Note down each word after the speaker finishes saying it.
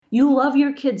You love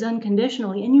your kids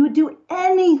unconditionally and you would do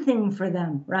anything for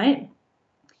them, right?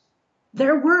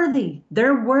 They're worthy.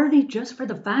 They're worthy just for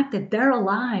the fact that they're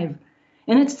alive.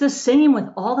 And it's the same with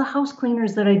all the house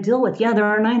cleaners that I deal with. Yeah, there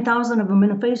are 9,000 of them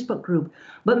in a Facebook group,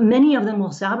 but many of them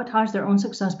will sabotage their own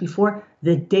success before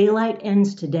the daylight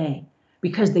ends today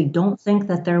because they don't think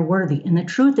that they're worthy. And the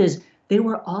truth is, they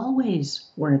were always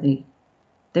worthy.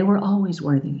 They were always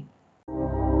worthy.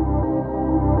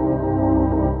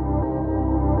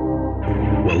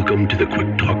 Welcome to the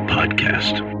Quick Talk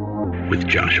Podcast with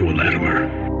Joshua Latimer,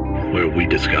 where we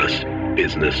discuss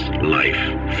business, life,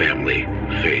 family,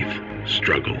 faith,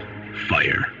 struggle,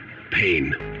 fire,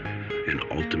 pain, and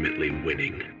ultimately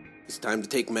winning. It's time to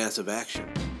take massive action.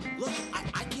 Look,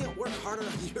 I can't work harder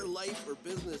on your life or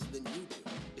business than you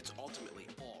do. It's ultimately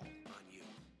all on you.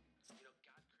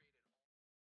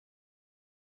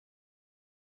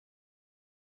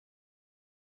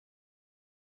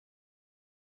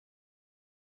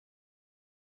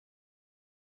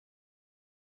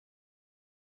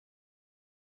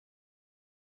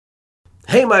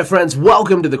 Hey, my friends,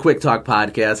 welcome to the Quick Talk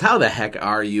Podcast. How the heck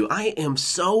are you? I am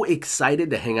so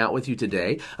excited to hang out with you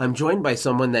today. I'm joined by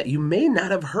someone that you may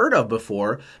not have heard of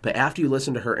before, but after you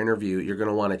listen to her interview, you're going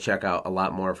to want to check out a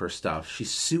lot more of her stuff.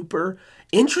 She's super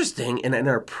interesting, and in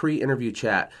our pre-interview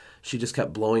chat, she just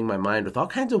kept blowing my mind with all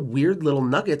kinds of weird little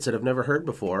nuggets that I've never heard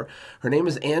before. Her name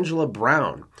is Angela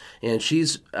Brown, and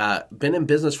she's been in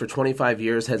business for 25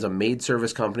 years, has a maid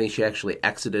service company. She actually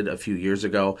exited a few years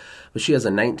ago, but she has a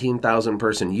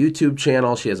 19,000-person YouTube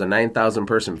channel. She has a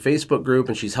 9,000-person Facebook group,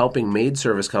 and she's helping maid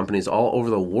service companies all over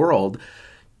the world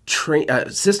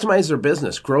systemize their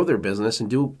business, grow their business, and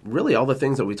do really all the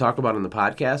things that we talk about in the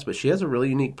podcast. But she has a really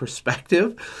unique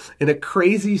perspective and a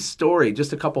crazy story.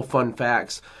 Just a couple fun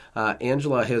facts.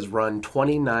 Angela has run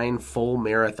 29 full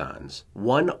marathons,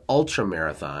 1 ultra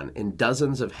marathon, and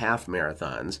dozens of half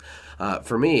marathons.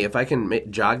 For me, if I can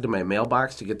jog to my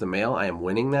mailbox to get the mail, I am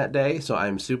winning that day. So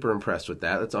I'm super impressed with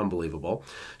that. That's unbelievable.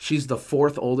 She's the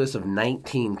 4th oldest of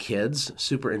 19 kids.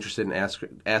 Super interested in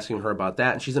asking her about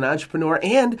that. And she's an entrepreneur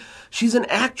and she's an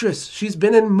actress. She's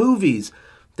been in movies.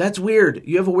 That's weird.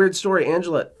 You have a weird story.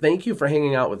 Angela, thank you for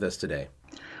hanging out with us today.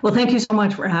 Well, thank you so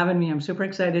much for having me. I'm super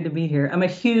excited to be here. I'm a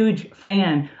huge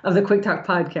fan of the Quick Talk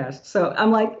podcast. So I'm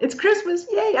like, it's Christmas.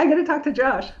 Yay, I get to talk to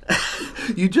Josh.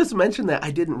 You just mentioned that. I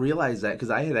didn't realize that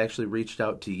because I had actually reached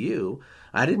out to you.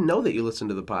 I didn't know that you listened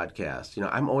to the podcast. You know,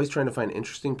 I'm always trying to find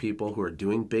interesting people who are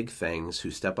doing big things, who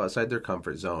step outside their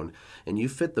comfort zone, and you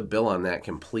fit the bill on that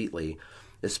completely,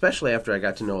 especially after I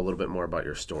got to know a little bit more about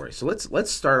your story. So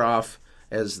let's start off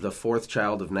as the 4th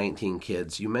child of 19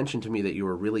 kids. You mentioned to me that you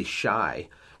were really shy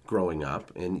growing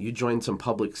up, and you joined some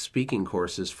public speaking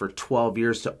courses for 12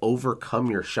 years to overcome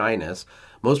your shyness.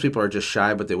 Most people are just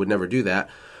shy, but they would never do that.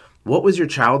 What was your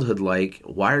childhood like?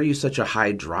 Why are you such a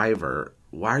high driver?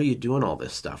 Why are you doing all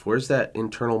this stuff? Where's that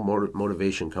internal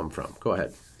motivation come from? Go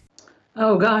ahead.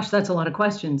 Oh gosh, that's a lot of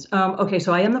questions. Okay,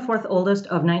 so I am the 4th oldest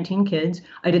of 19 kids.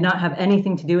 I did not have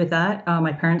anything to do with that.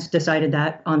 My parents decided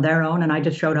that on their own, and I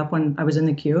just showed up when I was in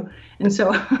the queue. And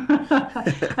so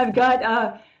I've got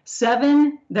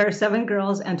there are 7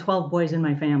 girls and 12 boys in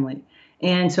my family.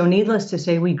 And so needless to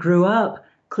say, we grew up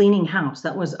cleaning house.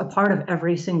 That was a part of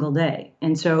every single day.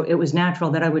 And so it was natural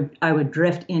that I would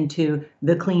drift into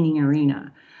the cleaning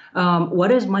arena.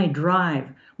 What is my drive?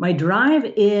 My drive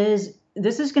is,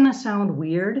 this is going to sound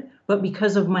weird, but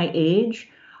because of my age,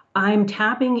 I'm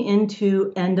tapping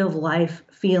into end of life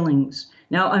feelings.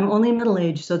 Now, I'm only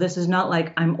middle-aged, so this is not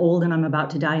like I'm old and I'm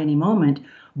about to die any moment.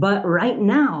 But right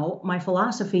now, my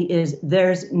philosophy is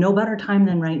there's no better time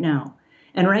than right now.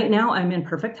 And right now, I'm in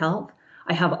perfect health.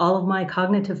 I have all of my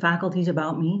cognitive faculties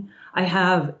about me. I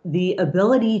have the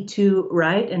ability to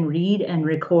write and read and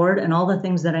record and all the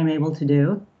things that I'm able to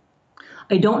do.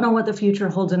 I don't know what the future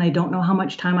holds, and I don't know how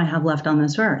much time I have left on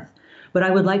this earth. But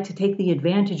I would like to take the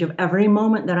advantage of every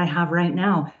moment that I have right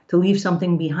now to leave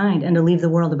something behind and to leave the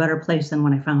world a better place than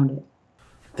when I found it.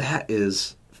 That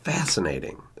is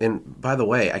fascinating. And by the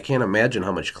way, I can't imagine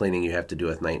how much cleaning you have to do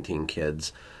with 19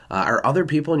 kids. Are other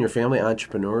people in your family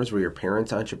entrepreneurs? Were your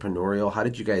parents entrepreneurial? How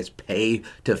did you guys pay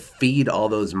to feed all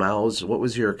those mouths? What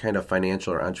was your kind of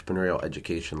financial or entrepreneurial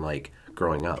education like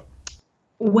growing up?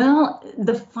 Well,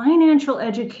 the financial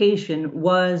education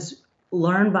was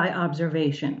learned by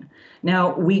observation.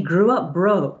 Now, we grew up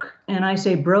broke, and I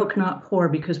say broke, not poor,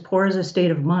 because poor is a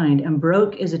state of mind, and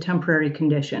broke is a temporary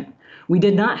condition. We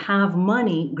did not have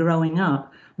money growing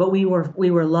up, but we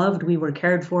were loved, we were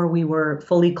cared for, we were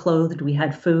fully clothed, we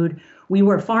had food. we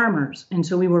were farmers, and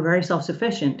so we were very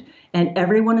self-sufficient, and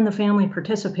everyone in the family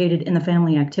participated in the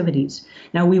family activities.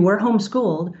 Now, we were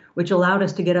homeschooled, which allowed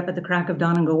us to get up at the crack of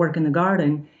dawn and go work in the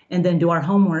garden, and then do our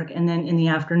homework, and then in the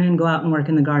afternoon go out and work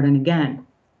in the garden again.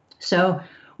 So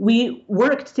we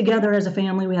worked together as a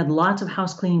family. We had lots of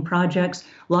house cleaning projects,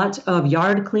 lots of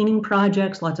yard cleaning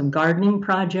projects, lots of gardening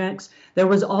projects. There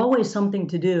was always something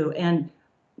to do, and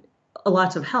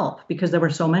lots of help because there were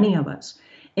so many of us.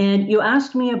 And you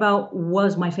asked me about,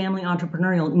 was my family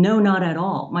entrepreneurial? No, not at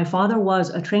all. My father was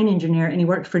a train engineer, and he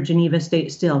worked for Geneva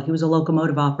State Steel. He was a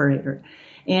locomotive operator.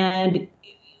 And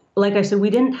like I said, we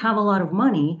didn't have a lot of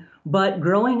money, but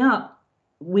growing up,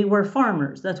 we were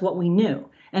farmers. That's what we knew.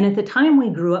 And at the time we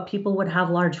grew up, people would have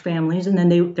large families, and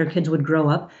then their kids would grow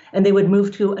up, and they would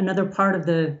move to another part of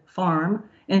the farm,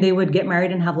 and they would get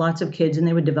married and have lots of kids, and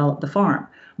they would develop the farm.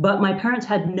 But my parents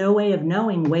had no way of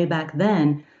knowing way back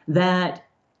then that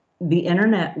the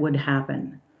internet would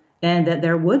happen, and that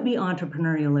there would be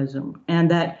entrepreneurialism, and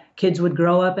that kids would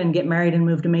grow up and get married and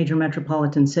move to major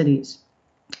metropolitan cities.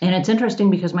 And it's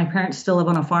interesting because my parents still live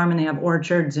on a farm, and they have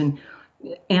orchards and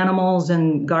animals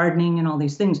and gardening and all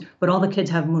these things, but all the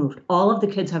kids have moved. All of the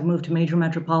kids have moved to major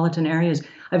metropolitan areas.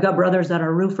 I've got brothers that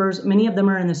are roofers. Many of them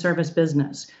are in the service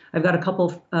business. I've got a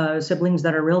couple siblings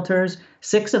that are realtors.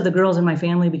 6 of the girls in my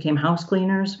family became house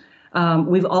cleaners.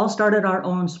 We've all started our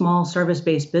own small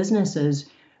service-based businesses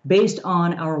based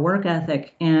on our work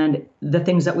ethic and the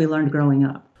things that we learned growing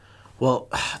up. Well,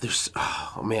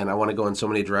 oh man, I want to go in so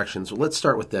many directions. Let's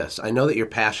start with this. I know that you're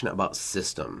passionate about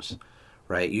systems,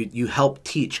 right? You help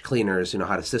teach cleaners,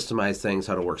 how to systemize things,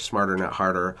 how to work smarter, not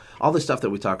harder, all the stuff that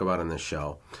we talk about on this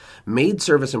show. Maid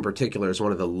service in particular is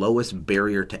one of the lowest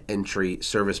barrier to entry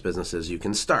service businesses you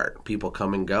can start. People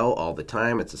come and go all the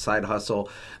time. It's a side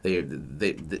hustle. A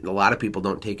lot of people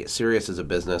don't take it serious as a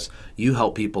business. You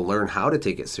help people learn how to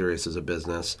take it serious as a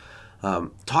business.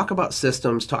 Talk about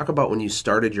systems. Talk about when you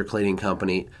started your cleaning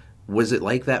company. Was it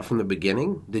like that from the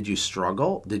beginning? Did you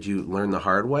struggle? Did you learn the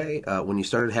hard way? When you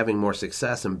started having more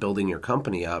success and building your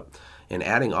company up and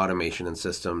adding automation and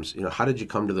systems, how did you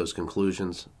come to those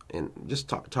conclusions? And just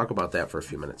talk about that for a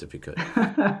few minutes, if you could.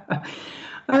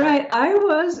 All right.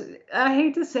 I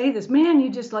hate to say this, man, you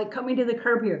just cut me to the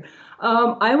curb here.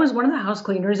 I was one of the house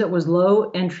cleaners that was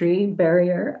low entry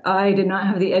barrier. I did not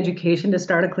have the education to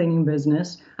start a cleaning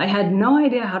business. I had no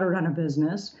idea how to run a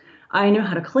business. I knew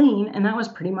how to clean, and that was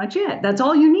pretty much it. That's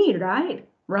all you need, right?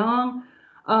 Wrong.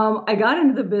 I got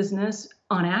into the business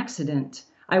on accident.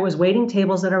 I was waiting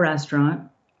tables at a restaurant,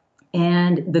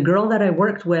 and the girl that I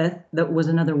worked with, that was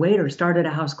another waiter, started a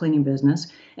house cleaning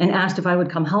business and asked if I would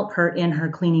come help her in her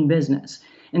cleaning business.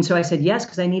 And so I said yes,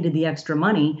 because I needed the extra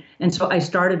money. And so I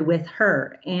started with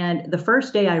her. And the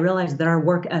first day I realized that our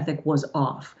work ethic was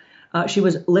off. She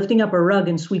was lifting up a rug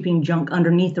and sweeping junk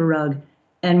underneath the rug.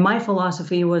 And my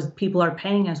philosophy was, people are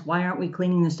paying us. Why aren't we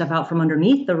cleaning this stuff out from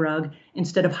underneath the rug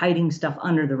instead of hiding stuff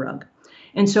under the rug?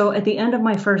 And so at the end of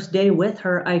my first day with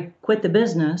her, I quit the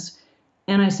business.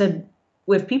 And I said,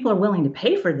 well, if people are willing to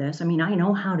pay for this, I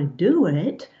know how to do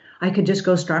it. I could just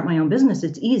go start my own business.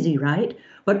 It's easy, right?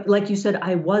 But like you said,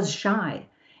 I was shy.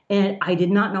 And I did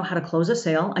not know how to close a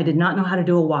sale. I did not know how to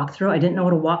do a walkthrough. I didn't know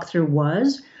what a walkthrough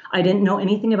was. I didn't know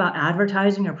anything about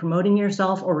advertising or promoting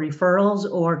yourself or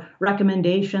referrals or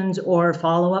recommendations or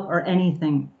follow-up or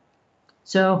anything.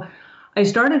 So I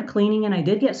started cleaning, and I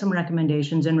did get some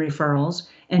recommendations and referrals,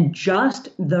 and just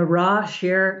the raw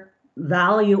sheer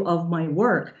value of my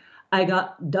work, I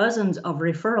got dozens of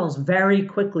referrals very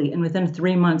quickly. And within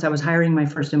 3 months, I was hiring my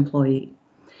first employee.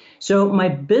 So my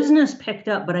business picked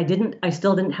up, but I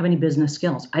still didn't have any business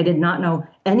skills. I did not know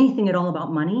anything at all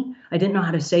about money. I didn't know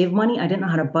how to save money. I didn't know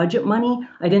how to budget money.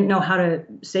 I didn't know how to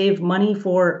save money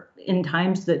for in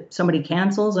times that somebody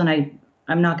cancels and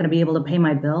I'm not going to be able to pay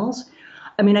my bills.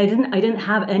 I didn't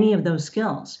have any of those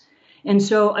skills. And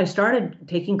so I started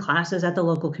taking classes at the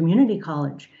local community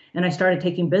college, and I started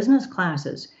taking business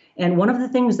classes. And one of the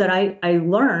things that I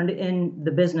learned in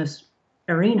the business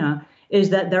arena is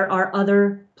that there are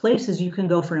other places you can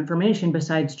go for information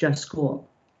besides just school.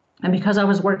 And because I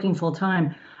was working full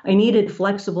time, I needed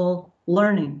flexible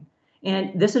learning.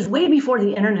 And this is way before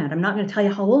the internet. I'm not going to tell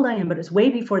you how old I am, but it's way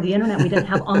before the internet. We didn't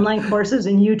have online courses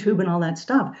and YouTube and all that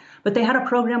stuff. But they had a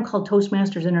program called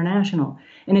Toastmasters International.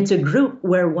 And it's a group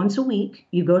where once a week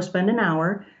you go spend an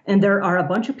hour, and there are a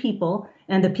bunch of people,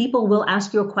 and the people will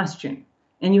ask you a question,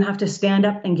 and you have to stand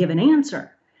up and give an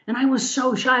answer. And I was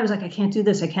so shy. I was like, I can't do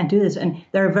this. I can't do this. And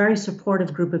they're a very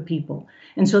supportive group of people.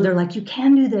 And so they're like, you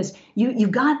can do this. You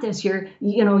got this. You're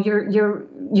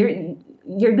good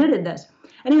at this.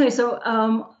 Anyway, so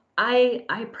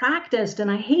I practiced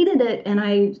and I hated it and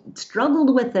I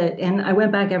struggled with it. And I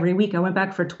went back every week. I went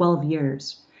back for 12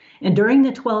 years. And during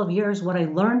the 12 years, what I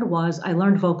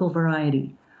learned vocal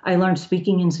variety. I learned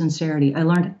speaking in sincerity. I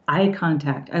learned eye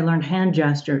contact. I learned hand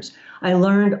gestures. I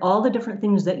learned all the different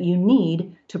things that you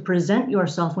need to present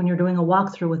yourself when you're doing a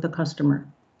walkthrough with a customer.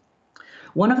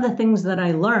 One of the things that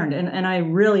I learned, and I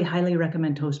really highly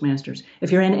recommend Toastmasters,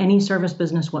 if you're in any service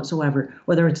business whatsoever,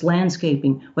 whether it's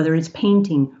landscaping, whether it's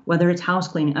painting, whether it's house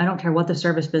cleaning, I don't care what the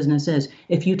service business is.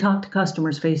 If you talk to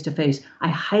customers face to face, I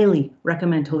highly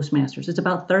recommend Toastmasters. It's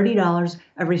about $30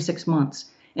 every 6 months.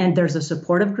 And there's a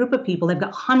supportive group of people. They've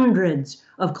got hundreds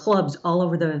of clubs all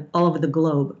over the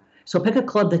globe. So pick a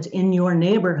club that's in your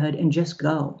neighborhood and just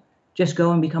go. Just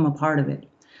go and become a part of it.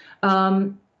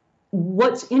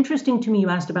 What's interesting to me, you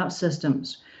asked about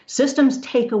systems. Systems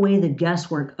take away the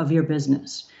guesswork of your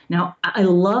business. Now, I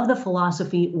love the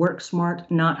philosophy, work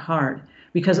smart, not hard,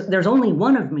 because there's only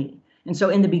one of me. And so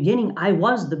in the beginning, I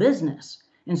was the business.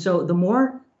 And so the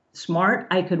more smart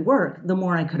I could work, the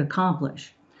more I could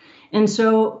accomplish. And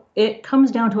so it comes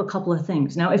down to a couple of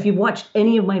things. Now, if you've watched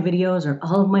any of my videos or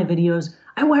all of my videos,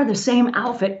 I wear the same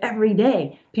outfit every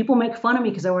day. People make fun of me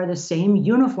because I wear the same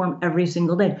uniform every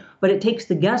single day, but it takes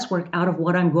the guesswork out of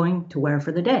what I'm going to wear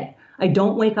for the day. I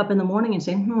don't wake up in the morning and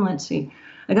say, let's see,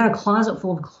 I got a closet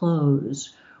full of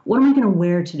clothes. What am I going to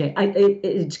wear today?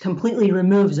 It completely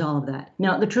removes all of that.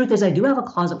 Now, the truth is I do have a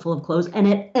closet full of clothes, and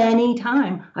at any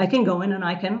time I can go in and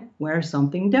I can wear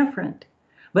something different.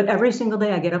 But every single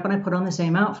day I get up and I put on the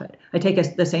same outfit. I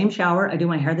take the same shower. I do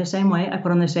my hair the same way. I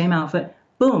put on the same outfit.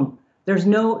 Boom. There's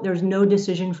no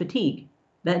decision fatigue.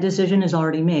 That decision is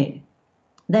already made.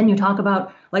 Then you talk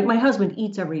about, like my husband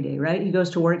eats every day, right? He goes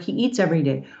to work. He eats every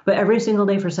day. But every single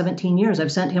day for 17 years,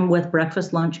 I've sent him with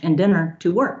breakfast, lunch, and dinner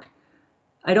to work.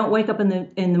 I don't wake up in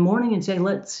the morning and say,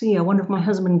 let's see, I wonder if my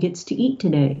husband gets to eat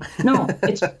today. No,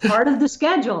 it's part of the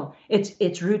schedule.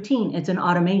 It's routine. It's an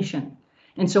automation.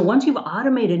 And so once you've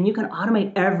automated, and you can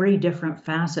automate every different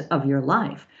facet of your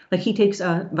life, like he takes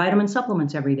vitamin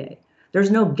supplements every day. There's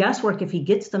no guesswork if he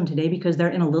gets them today because they're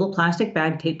in a little plastic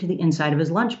bag taped to the inside of his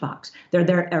lunchbox. They're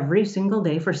there every single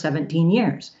day for 17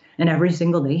 years. And every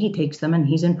single day he takes them and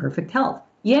he's in perfect health.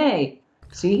 Yay.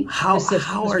 See? How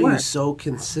are you so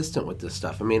consistent with this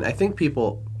stuff? I mean, I think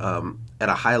people at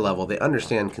a high level, they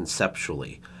understand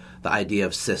conceptually the idea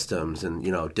of systems and,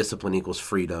 discipline equals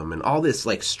freedom and all this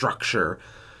like structure.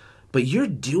 But you're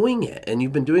doing it, and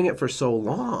you've been doing it for so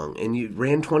long, and you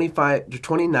ran 29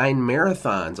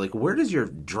 marathons. Like, where does your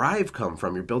drive come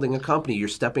from? You're building a company. You're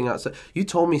stepping outside. You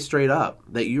told me straight up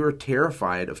that you were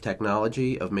terrified of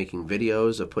technology, of making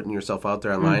videos, of putting yourself out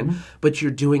there online, but you're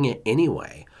doing it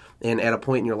anyway. And at a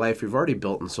point in your life, you've already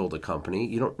built and sold a company.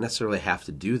 You don't necessarily have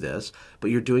to do this,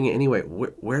 but you're doing it anyway.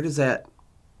 Where does that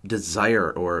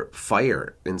desire or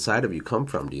fire inside of you come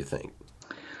from, do you think?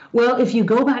 Well, if you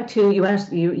go back to,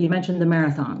 you mentioned the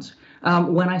marathons.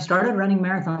 When I started running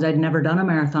marathons, I'd never done a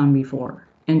marathon before.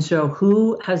 And so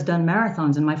who has done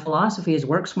marathons? And my philosophy is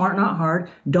work smart, not hard.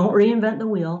 Don't reinvent the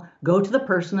wheel. Go to the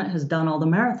person that has done all the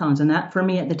marathons. And that for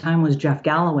me at the time was Jeff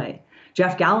Galloway.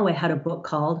 Jeff Galloway had a book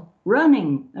called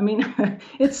Running. I mean,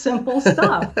 it's simple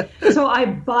stuff. So I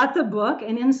bought the book,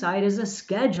 and inside is a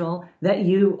schedule that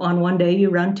on one day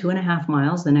you run 2.5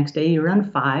 miles, the next day you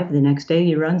run 5, the next day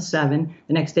you run 7,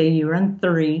 the next day you run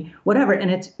 3, whatever.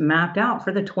 And it's mapped out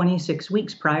for the 26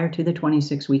 weeks prior to the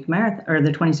 26-week marathon or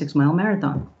the 26-mile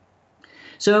marathon.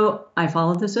 So I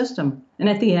followed the system. And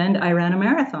at the end, I ran a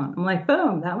marathon. I'm like,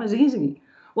 boom, that was easy.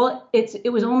 Well,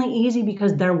 it was only easy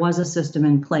because there was a system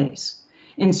in place.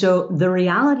 And so the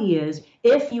reality is,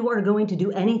 if you are going to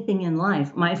do anything in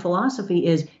life, my philosophy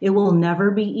is it will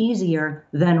never be easier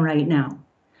than right now.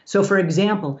 So for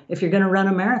example, if you're going to run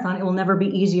a marathon, it will never be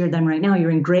easier than right now.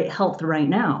 You're in great health right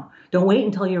now. Don't wait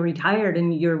until you're retired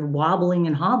and you're wobbling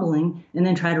and hobbling and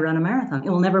then try to run a marathon. It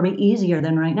will never be easier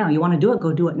than right now. You want to do it,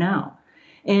 go do it now.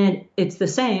 And it's the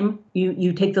same.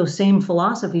 You take those same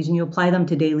philosophies and you apply them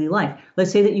to daily life.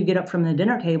 Let's say that you get up from the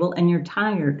dinner table and you're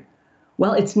tired.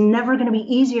 Well, it's never going to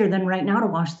be easier than right now to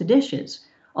wash the dishes.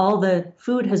 All the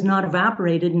food has not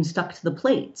evaporated and stuck to the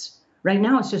plates. Right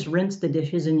now, it's just rinse the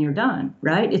dishes and you're done,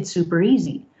 right? It's super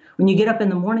easy. When you get up in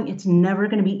the morning, it's never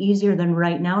going to be easier than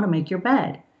right now to make your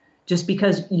bed. Just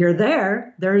because you're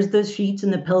there's the sheets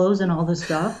and the pillows and all the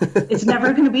stuff. It's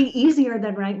never going to be easier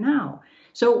than right now.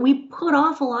 So we put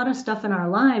off a lot of stuff in our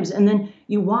lives, and then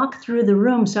you walk through the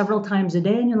room several times a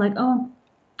day and you're like, oh,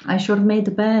 I should have made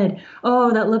the bed.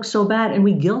 Oh, that looks so bad. And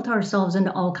we guilt ourselves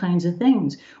into all kinds of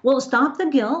things. Well, stop the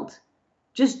guilt.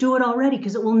 Just do it already,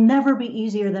 because it will never be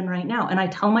easier than right now. And I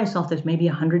tell myself this maybe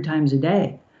 100 times a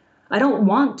day. I don't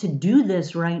want to do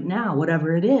this right now,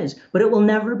 whatever it is, but it will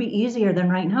never be easier than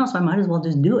right now. So I might as well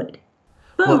just do it.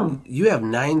 Well, Boom. you have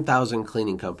 9,000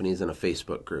 cleaning companies in a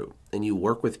Facebook group, and you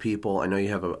work with people. I know you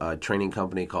have a training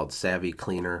company called Savvy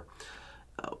Cleaner.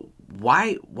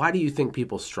 Why do you think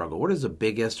people struggle? What is the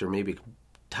biggest or maybe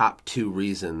top 2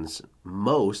 reasons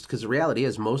most? Because the reality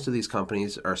is most of these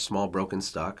companies are small, broken,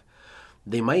 stuck.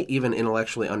 They might even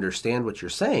intellectually understand what you're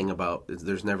saying about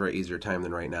there's never an easier time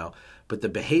than right now, but the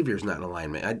behavior is not in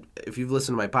alignment. If you've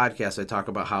listened to my podcast, I talk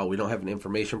about how we don't have an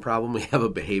information problem, we have a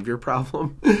behavior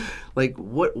problem. Like,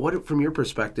 what from your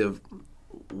perspective,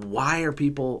 why are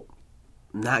people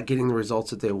not getting the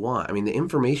results that they want? I mean, the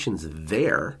information's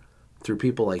there through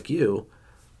people like you.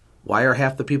 Why are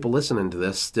half the people listening to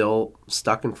this still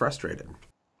stuck and frustrated?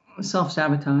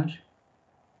 Self-sabotage.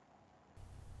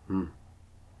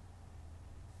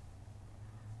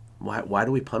 Why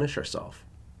do we punish ourselves?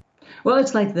 Well,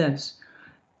 it's like this.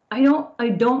 I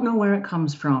don't know where it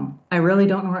comes from. I really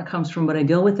don't know where it comes from, but I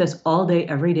deal with this all day,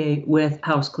 every day with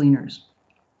house cleaners.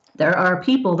 There are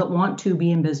people that want to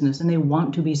be in business and they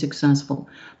want to be successful,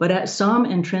 but at some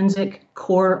intrinsic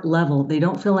core level, they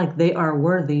don't feel like they are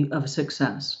worthy of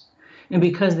success. And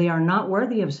because they are not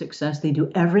worthy of success, they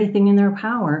do everything in their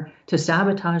power to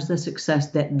sabotage the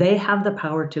success that they have the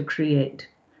power to create.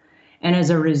 And as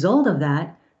a result of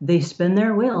that, they spin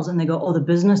their wheels and they go, oh, the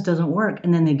business doesn't work.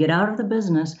 And then they get out of the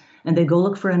business and they go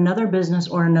look for another business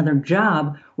or another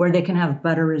job where they can have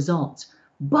better results.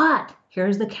 But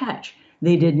here's the catch.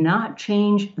 They did not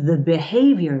change the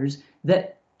behaviors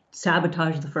that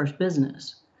sabotaged the first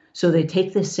business. So they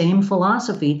take the same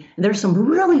philosophy. And there's some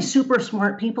really super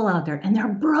smart people out there and they're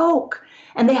broke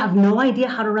and they have no idea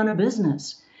how to run a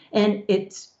business. And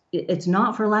it's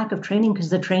not for lack of training, because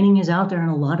the training is out there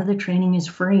and a lot of the training is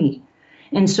free.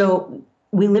 And so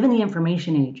we live in the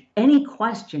information age. Any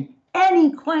question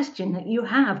that you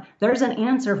have, there's an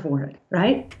answer for it,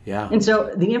 right? Yeah. And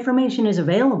so the information is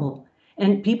available.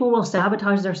 And people will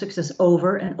sabotage their success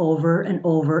over and over and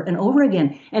over and over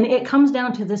again. And it comes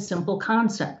down to this simple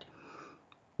concept.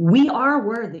 We are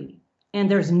worthy, and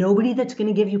there's nobody that's going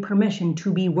to give you permission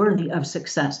to be worthy of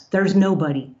success. There's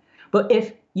nobody. But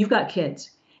if you've got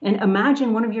kids, and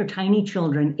imagine one of your tiny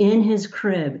children in his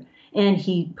crib, and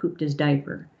he pooped his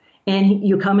diaper. And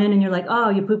you come in and you're like, oh,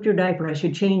 you pooped your diaper, I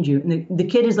should change you. And the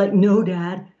kid is like, no,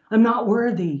 Dad, I'm not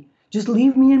worthy. Just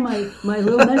leave me in my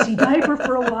little messy diaper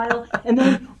for a while, and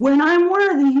then when I'm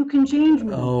worthy, you can change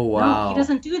me. Oh, wow. No, he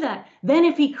doesn't do that. Then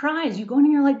if he cries, you go in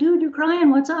and you're like, dude, you're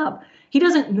crying, what's up? He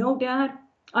doesn't, no, Dad,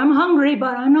 I'm hungry,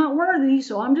 but I'm not worthy,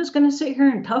 so I'm just going to sit here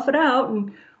and tough it out,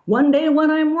 and one day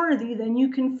when I'm worthy, then you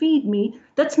can feed me.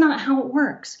 That's not how it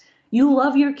works. You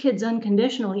love your kids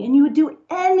unconditionally, and you would do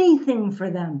anything for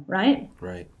them, right?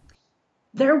 Right.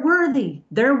 They're worthy.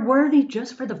 They're worthy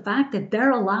just for the fact that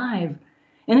they're alive.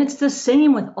 And it's the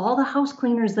same with all the house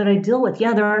cleaners that I deal with.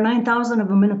 Yeah, there are 9,000 of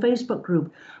them in a Facebook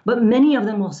group, but many of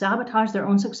them will sabotage their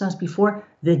own success before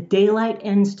the daylight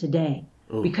ends today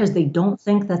because they don't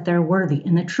think that they're worthy.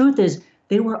 And the truth is,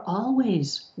 they were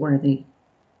always worthy.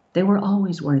 They were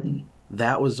always worthy.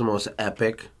 That was the most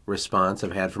epic response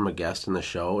I've had from a guest in the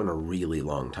show in a really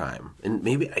long time. And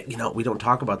maybe, we don't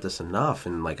talk about this enough.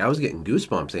 And I was getting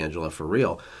goosebumps, Angela, for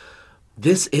real.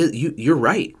 This is, you're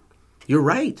right. You're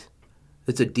right.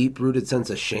 It's a deep-rooted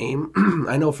sense of shame.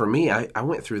 I know for me, I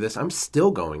went through this. I'm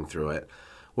still going through it,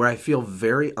 where I feel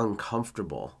very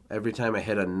uncomfortable every time I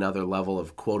hit another level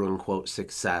of quote-unquote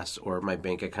success, or my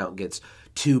bank account gets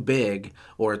too big,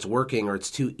 or it's working, or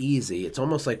it's too easy. It's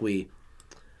almost like we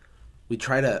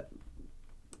try to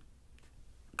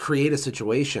create a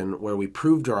situation where we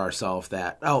prove to ourselves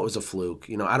that, oh, it was a fluke.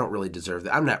 I don't really deserve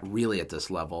that. I'm not really at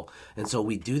this level. And so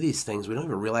we do these things. We don't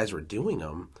even realize we're doing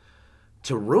them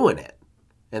to ruin it.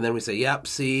 And then we say, yep,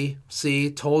 see,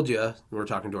 told you. And we're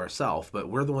talking to ourselves, but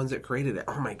we're the ones that created it.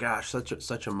 Oh my gosh,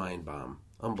 such a mind bomb.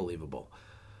 Unbelievable.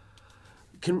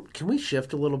 Can we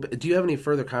shift a little bit? Do you have any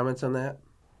further comments on that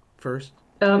first?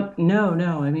 No.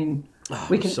 I mean,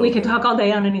 we can talk all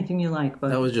day on anything you like. But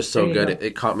that was just so good.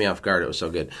 It caught me off guard. It was so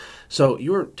good. So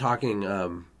you were talking,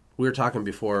 we were talking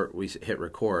before we hit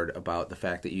record about the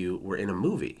fact that you were in a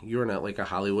movie. You were in a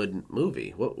Hollywood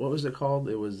movie. What was it called?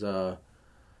 It was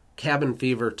Cabin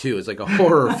Fever 2. It's like a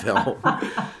horror film.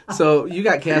 So you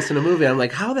got cast in a movie. I'm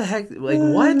like, how the heck?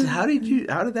 What? How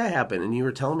did that happen? And you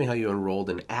were telling me how you enrolled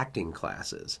in acting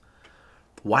classes.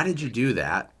 Why did you do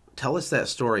that? Tell us that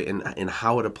story and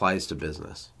how it applies to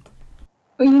business.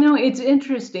 Well, it's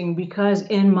interesting because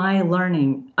in my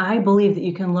learning, I believe that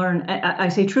you can learn. I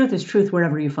say truth is truth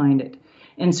wherever you find it.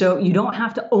 And so you don't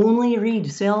have to only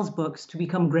read sales books to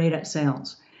become great at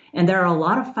sales. And there are a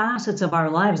lot of facets of our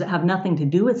lives that have nothing to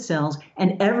do with sales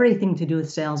and everything to do with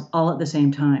sales all at the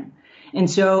same time. And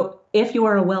so if you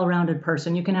are a well-rounded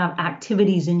person, you can have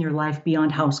activities in your life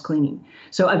beyond house cleaning.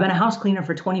 So I've been a house cleaner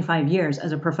for 25 years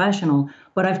as a professional,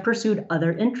 but I've pursued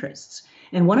other interests.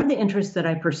 And one of the interests that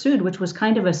I pursued, which was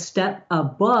kind of a step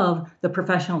above the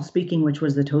professional speaking, which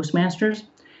was the Toastmasters,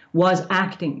 was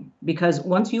acting. Because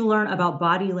once you learn about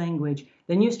body language,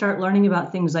 then you start learning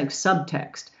about things like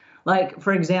subtext. Like,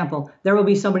 for example, there will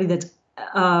be somebody that's,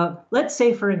 let's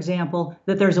say, for example,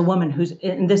 that there's a woman who's,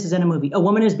 and this is in a movie, a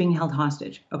woman is being held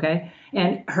hostage, okay?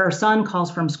 And her son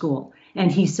calls from school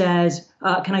and he says,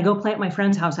 can I go play at my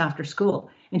friend's house after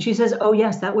school? And she says, oh,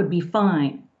 yes, that would be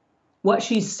fine. What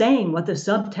she's saying, what the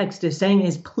subtext is saying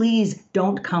is, please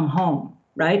don't come home,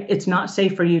 right? It's not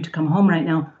safe for you to come home right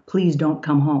now. Please don't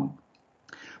come home.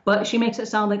 But she makes it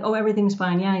sound like, oh, everything's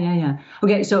fine. Yeah.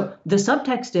 Okay, so the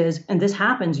subtext is, and this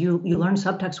happens, you learn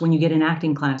subtext when you get in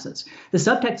acting classes. The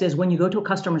subtext is when you go to a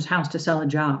customer's house to sell a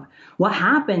job. What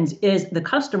happens is the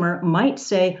customer might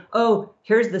say, oh,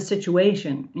 here's the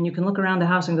situation. And you can look around the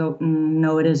house and go,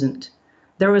 no, it isn't.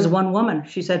 There was one woman,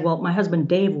 she said, well, my husband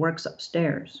Dave works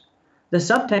upstairs. The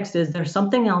subtext is there's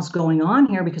something else going on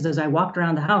here because as I walked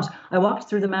around the house, I walked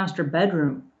through the master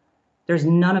bedroom. There's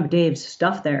none of Dave's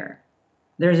stuff there.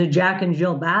 There's a Jack and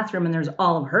Jill bathroom and there's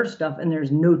all of her stuff and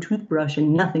there's no toothbrush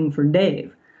and nothing for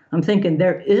Dave. I'm thinking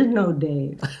there is no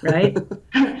Dave, right?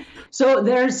 So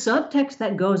there's subtext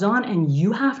that goes on and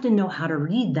you have to know how to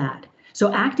read that.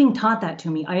 So acting taught that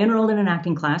to me. I enrolled in an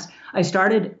acting class. I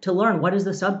started to learn what is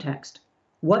the subtext.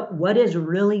 What is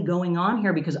really going on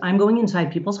here? Because I'm going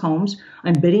inside people's homes.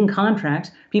 I'm bidding contracts.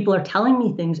 People are telling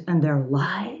me things and they're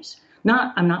lies.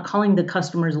 I'm not calling the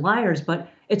customers liars,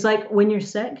 but it's like when you're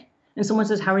sick and someone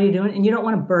says, how are you doing? And you don't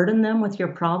want to burden them with your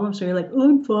problems. So you're like, oh,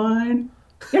 I'm fine.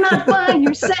 You're not fine.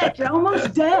 You're sick. You're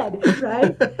almost dead,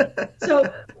 right?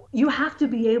 So you have to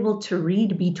be able to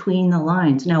read between the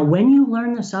lines. Now, when you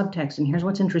learn the subtext, and here's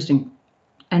what's interesting,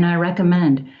 and I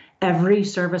recommend every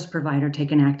service provider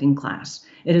take an acting class.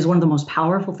 It is one of the most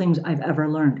powerful things I've ever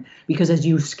learned because as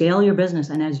you scale your business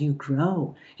and as you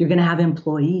grow, you're going to have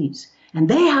employees. And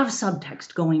they have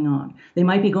subtext going on. They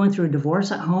might be going through a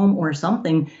divorce at home or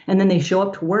something, and then they show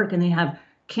up to work and they have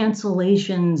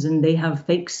cancellations and they have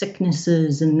fake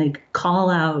sicknesses and they call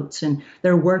outs and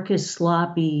their work is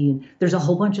sloppy. And there's a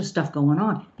whole bunch of stuff going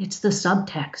on. It's the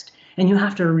subtext. And you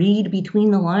have to read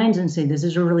between the lines and say, this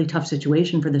is a really tough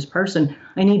situation for this person.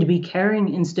 I need to be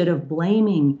caring instead of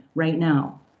blaming right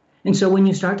now. And so when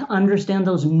you start to understand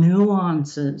those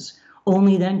nuances,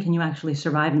 only then can you actually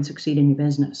survive and succeed in your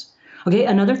business. Okay,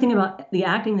 another thing about the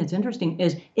acting that's interesting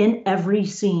is in every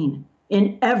scene,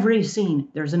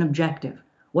 there's an objective.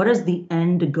 What is the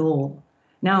end goal?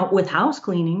 Now, with house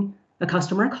cleaning, a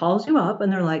customer calls you up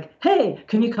and they're like, hey,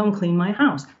 can you come clean my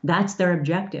house? That's their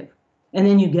objective. And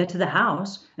then you get to the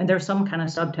house and there's some kind of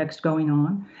subtext going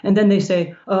on. And then they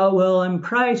say, oh, well, I'm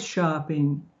price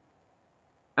shopping.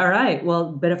 All right, well,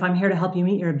 but if I'm here to help you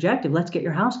meet your objective, let's get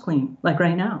your house clean, like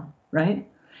right now, right?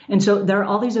 And so there are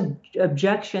all these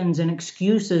objections and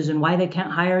excuses and why they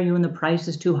can't hire you and the price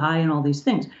is too high and all these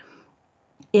things.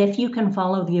 If you can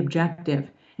follow the objective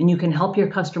and you can help your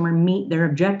customer meet their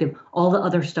objective, all the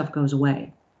other stuff goes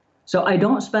away. So I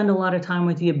don't spend a lot of time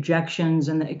with the objections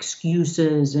and the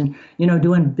excuses and,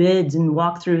 doing bids and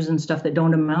walkthroughs and stuff that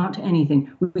don't amount to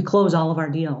anything. We close all of our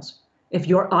deals. If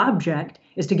your object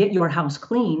is to get your house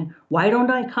clean, why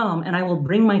don't I come and I will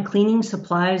bring my cleaning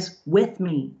supplies with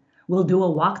me? We'll do a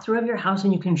walkthrough of your house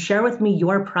and you can share with me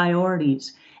your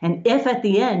priorities. And if at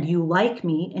the end you like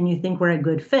me and you think we're a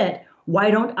good fit, why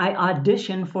don't I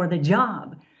audition for the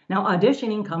job? Now,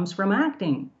 auditioning comes from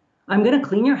acting. I'm going to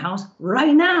clean your house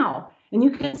right now. And you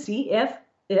can see if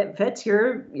it fits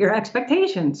your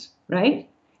expectations, right?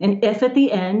 And if at the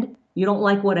end you don't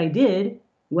like what I did,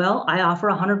 well, I offer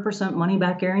 100% money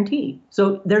back guarantee.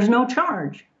 So there's no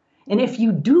charge. And if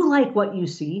you do like what you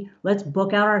see, let's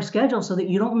book out our schedule so that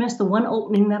you don't miss the one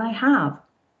opening that I have.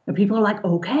 And people are like,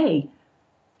 okay,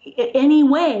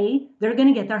 anyway, they're going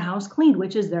to get their house cleaned,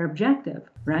 which is their objective,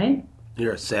 right?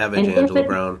 You're a savage, Angela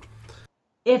Brown.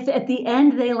 If at the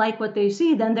end they like what they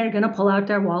see, then they're going to pull out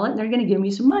their wallet and they're going to give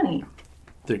me some money.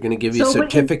 They're going to give you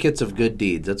certificates of good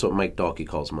deeds. That's what Mike Dalkey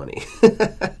calls money.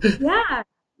 Yeah,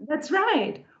 that's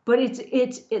right. But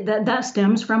that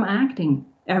stems from acting.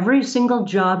 Every single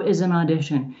job is an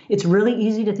audition. It's really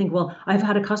easy to think, well, I've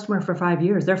had a customer for 5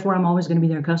 years, therefore I'm always going to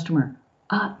be their customer.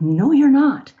 No, you're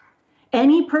not.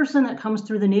 Any person that comes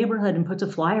through the neighborhood and puts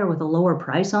a flyer with a lower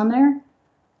price on there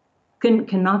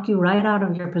can knock you right out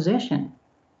of your position.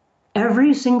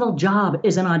 Every single job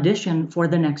is an audition for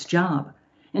the next job.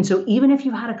 And so even if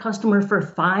you had a customer for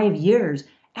 5 years,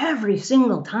 every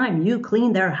single time you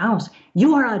clean their house,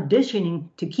 you are auditioning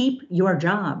to keep your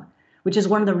job, which is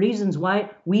one of the reasons why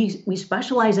we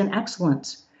specialize in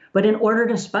excellence. But in order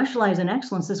to specialize in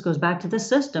excellence, this goes back to the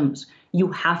systems.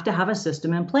 You have to have a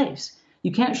system in place.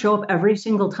 You can't show up every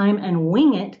single time and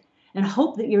wing it and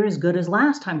hope that you're as good as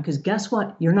last time, because guess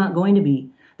what? You're not going to be.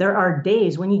 There are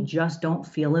days when you just don't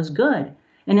feel as good.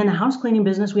 And in the house cleaning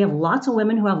business, we have lots of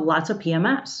women who have lots of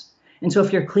PMS. And so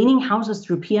if you're cleaning houses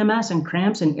through PMS and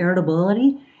cramps and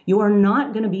irritability, you are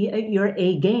not going to be at your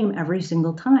A game every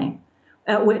single time.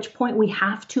 At which point we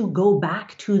have to go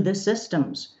back to the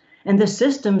systems. And the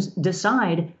systems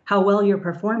decide how well your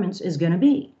performance is going to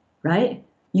be, right?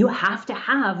 You have to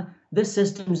have the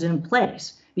systems in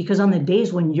place, because on the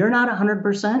days when you're not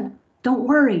 100%, don't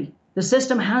worry. The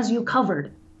system has you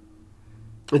covered.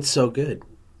 It's so good.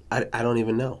 I don't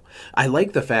even know. I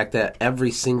like the fact that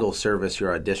every single service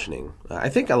you're auditioning, I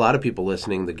think a lot of people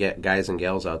listening, the guys and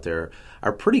gals out there,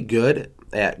 are pretty good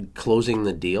at closing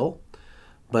the deal,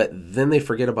 but then they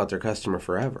forget about their customer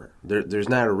forever. There's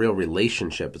not a real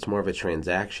relationship. It's more of a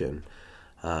transaction.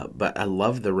 But I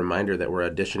love the reminder that we're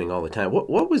auditioning all the time.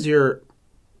 What was your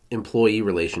employee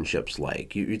relationships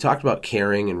like? You talked about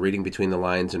caring and reading between the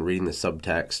lines and reading the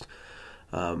subtext.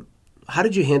 How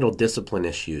did you handle discipline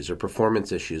issues or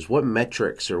performance issues? What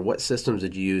metrics or what systems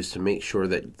did you use to make sure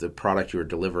that the product you were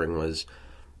delivering was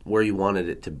where you wanted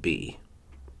it to be?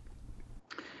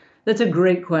 That's a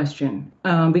great question.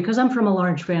 Because I'm from a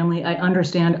large family, I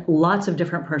understand lots of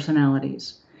different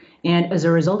personalities. And as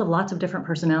a result of lots of different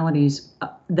personalities,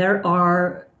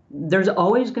 there's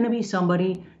always going to be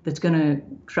somebody that's going to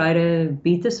try to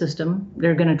beat the system.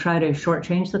 They're going to try to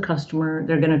shortchange the customer.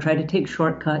 They're going to try to take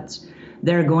shortcuts.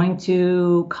 They're going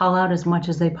to call out as much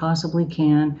as they possibly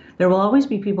can. There will always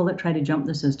be people that try to jump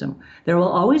the system. There will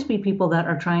always be people that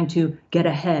are trying to get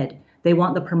ahead. They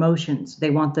want the promotions. They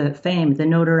want the fame, the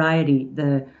notoriety,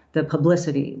 the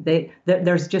publicity.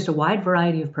 There's just a wide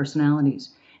variety of personalities.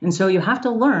 And so you have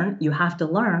to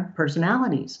learn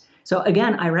personalities. So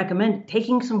again, I recommend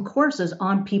taking some courses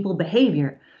on people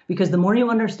behavior, because the more you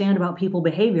understand about people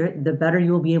behavior, the better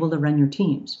you will be able to run your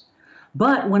teams.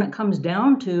 But when it comes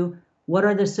down to what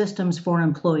are the systems for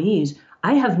employees,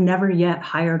 I have never yet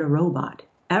hired a robot,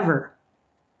 ever.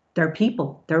 They're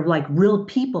people. They're like real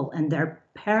people, and they're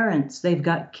parents. They've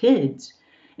got kids.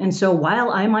 And so while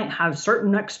I might have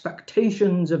certain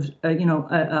expectations of,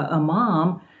 a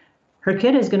mom, her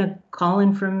kid is going to call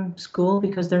in from school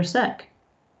because they're sick.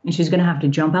 And she's going to have to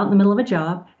jump out in the middle of a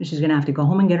job, and she's going to have to go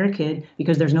home and get her kid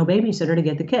because there's no babysitter to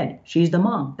get the kid. She's the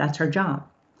mom. That's her job.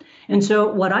 And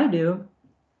so what I do,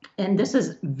 and this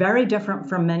is very different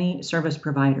from many service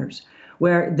providers,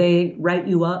 where they write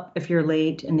you up if you're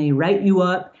late, and they write you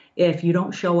up if you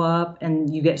don't show up,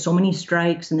 and you get so many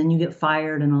strikes, and then you get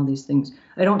fired and all these things.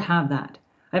 I don't have that.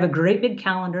 I have a great big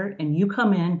calendar, and you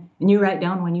come in and you write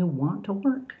down when you want to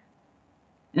work.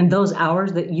 And those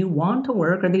hours that you want to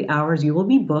work are the hours you will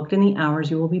be booked and the hours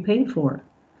you will be paid for.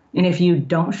 And if you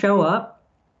don't show up,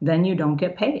 then you don't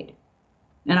get paid.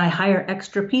 And I hire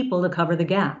extra people to cover the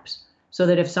gaps, so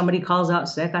that if somebody calls out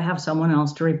sick, I have someone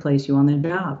else to replace you on the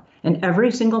job. And every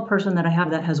single person that I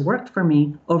have that has worked for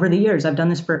me over the years, I've done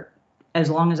this for as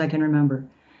long as I can remember.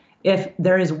 If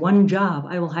there is one job,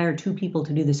 I will hire two people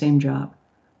to do the same job.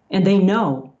 And they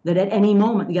know that at any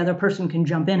moment, the other person can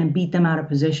jump in and beat them out of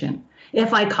position.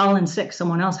 If I call in sick,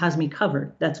 someone else has me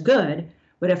covered. That's good.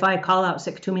 But if I call out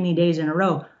sick too many days in a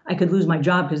row, I could lose my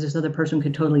job because this other person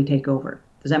could totally take over.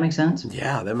 Does that make sense?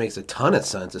 Yeah, that makes a ton of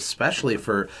sense, especially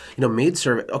for, maid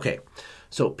service. Okay,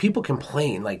 so people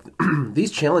complain, like,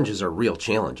 these challenges are real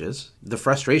challenges. The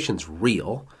frustration's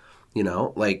real,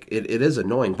 it is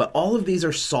annoying. But all of these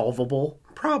are solvable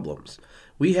problems.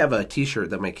 We have a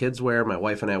T-shirt that my kids wear, my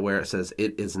wife and I wear. It says,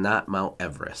 "It is not Mount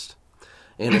Everest."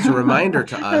 And it's a reminder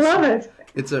to us. I love it.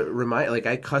 It's a reminder, like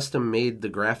I custom made the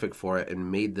graphic for it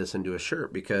and made this into a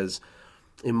shirt because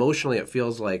emotionally it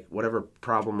feels like whatever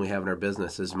problem we have in our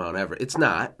business is Mount Everest. It's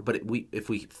not, but if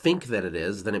we think that it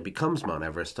is, then it becomes Mount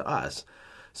Everest to us.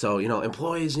 So,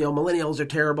 employees, millennials are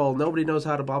terrible. Nobody knows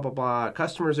how to blah, blah, blah.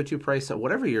 Customers are too pricey.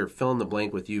 Whatever your fill in the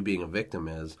blank with you being a victim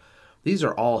is, these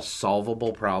are all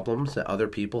solvable problems that other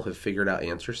people have figured out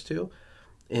answers to.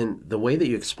 And the way that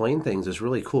you explain things is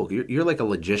really cool. You're like a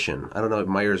logician. I don't know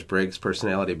Myers-Briggs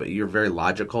personality, but you're very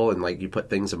logical and you put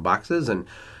things in boxes and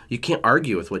you can't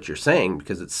argue with what you're saying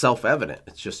because it's self-evident.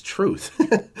 It's just truth.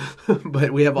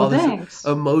 But we have all this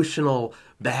emotional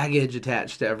baggage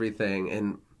attached to everything.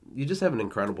 And you just have an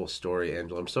incredible story,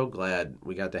 Angela. I'm so glad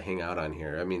we got to hang out on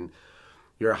here. I mean,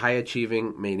 you're a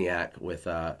high-achieving maniac with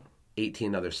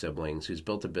 18 other siblings, who's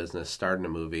built a business, starred in a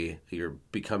movie. You're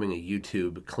becoming a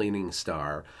YouTube cleaning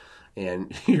star,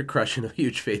 and you're crushing a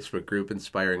huge Facebook group,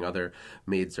 inspiring other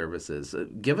maid services.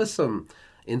 Give us some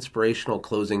inspirational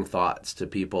closing thoughts to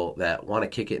people that want to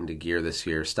kick it into gear this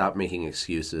year, stop making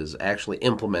excuses, actually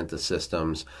implement the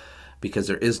systems, because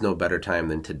there is no better time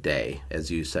than today,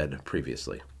 as you said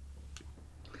previously.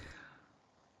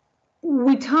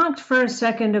 We talked for a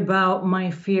second about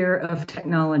my fear of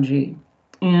technology.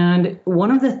 And one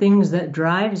of the things that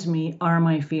drives me are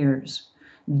my fears.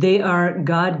 They are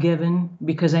God-given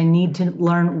because I need to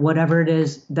learn whatever it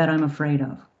is that I'm afraid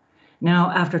of.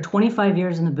 Now, after 25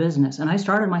 years in the business, and I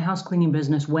started my house cleaning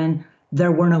business when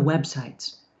there were no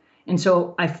websites. And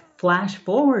so I flash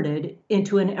forwarded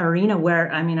into an arena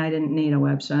where, I didn't need a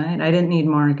website. I didn't need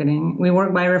marketing. We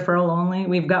work by referral only.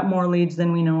 We've got more leads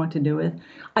than we know what to do with.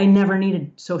 I never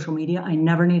needed social media. I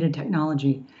never needed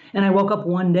technology. And I woke up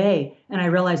one day and I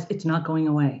realized it's not going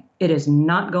away. It is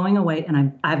not going away,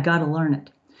 and I've got to learn it.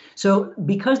 So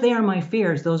because they are my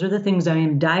fears, those are the things I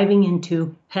am diving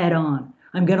into head on.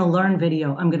 I'm going to learn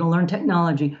video. I'm going to learn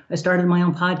technology. I started my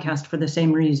own podcast for the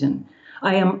same reason.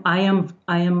 I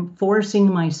am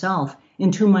forcing myself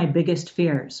into my biggest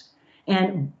fears.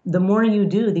 And the more you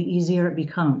do, the easier it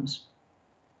becomes.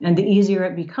 And the easier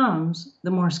it becomes, the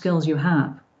more skills you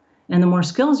have. And the more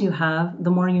skills you have,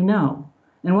 the more you know.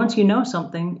 And once you know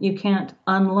something, you can't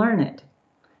unlearn it.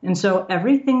 And so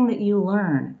everything that you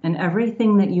learn and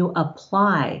everything that you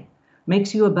apply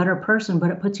makes you a better person,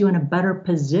 but it puts you in a better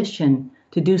position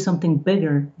to do something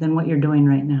bigger than what you're doing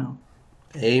right now.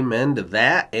 Amen to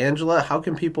that. Angela, how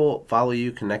can people follow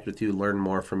you, connect with you, learn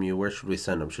more from you? Where should we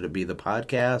send them? Should it be the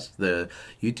podcast, the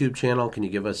YouTube channel? Can you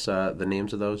give us the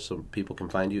names of those so people can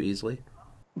find you easily?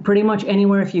 Pretty much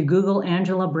anywhere. If you Google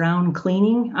Angela Brown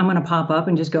Cleaning, I'm going to pop up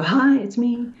and just go, hi, it's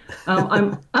me.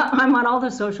 I'm on all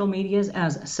the social medias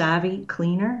as Savvy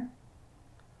Cleaner,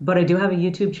 but I do have a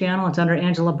YouTube channel. It's under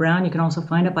Angela Brown. You can also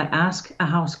find it by Ask a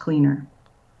House Cleaner.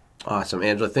 Awesome.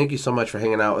 Angela, thank you so much for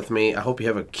hanging out with me. I hope you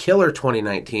have a killer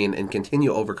 2019 and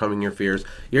continue overcoming your fears.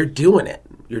 You're doing it.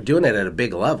 You're doing it at a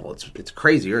big level. It's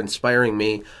crazy. You're inspiring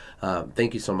me.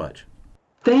 Thank you so much.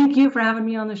 Thank you for having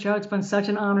me on the show. It's been such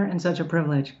an honor and such a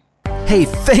privilege. Hey,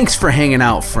 thanks for hanging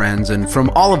out, friends. And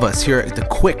from all of us here at the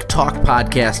Quick Talk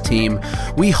Podcast team,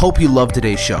 we hope you loved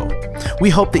today's show. We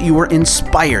hope that you were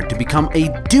inspired to become a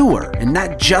doer and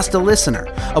not just a listener.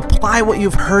 Apply what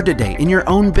you've heard today in your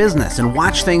own business and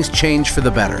watch things change for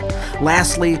the better.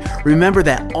 Lastly, remember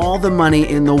that all the money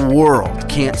in the world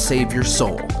can't save your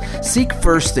soul. Seek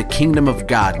first the kingdom of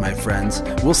God, my friends.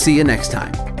 We'll see you next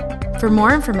time. For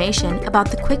more information about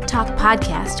the Quick Talk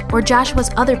Podcast or Joshua's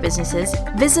other businesses,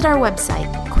 visit our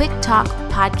website,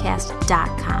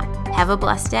 quicktalkpodcast.com. Have a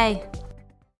blessed day.